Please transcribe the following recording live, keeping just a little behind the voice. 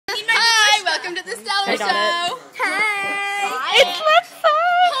Stellar Show. Hey. It's Lexa.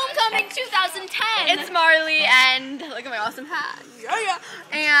 Homecoming 2010. It's Marley, and look at my awesome hat. Yeah.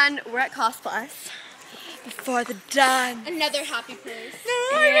 And we're at Cost Plus before the dawn. Another happy place.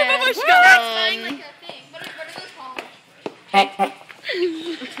 And, That's spelling like a thing. What are those called?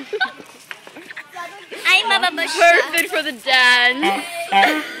 I'm a bush. Perfect for the dance.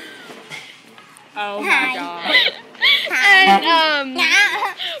 Oh my god. And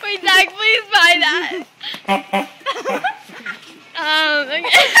wait, Zach, please buy that. Okay.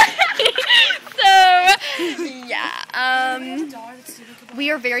 So yeah, we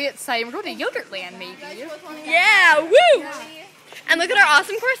are very excited. We're going to Yogurt Land, maybe. Yeah, woo! And look at our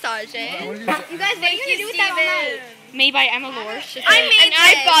awesome corsages. You guys, what are you gonna do with that online? Made by Emma.Lexi.Zak.Steven.Brynn.Emma.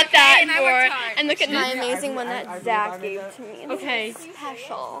 I bought that and I for. worked hard. And look at my amazing one that Zach gave to me. Okay.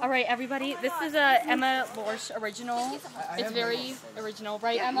 Special. All right, everybody. This is a Emma.Lexi.Zak.Steven.Brynn.Emma original. It's very original,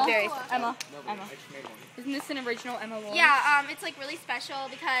 right, Emma? Very. Emma. Isn't this an original Emma.Lexi.Zak.Steven.Brynn.Emma? Yeah, it's like really special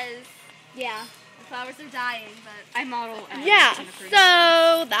because the flowers are dying, but I model. Yeah.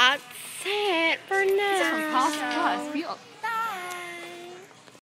 So that's it for now. Cost Plus.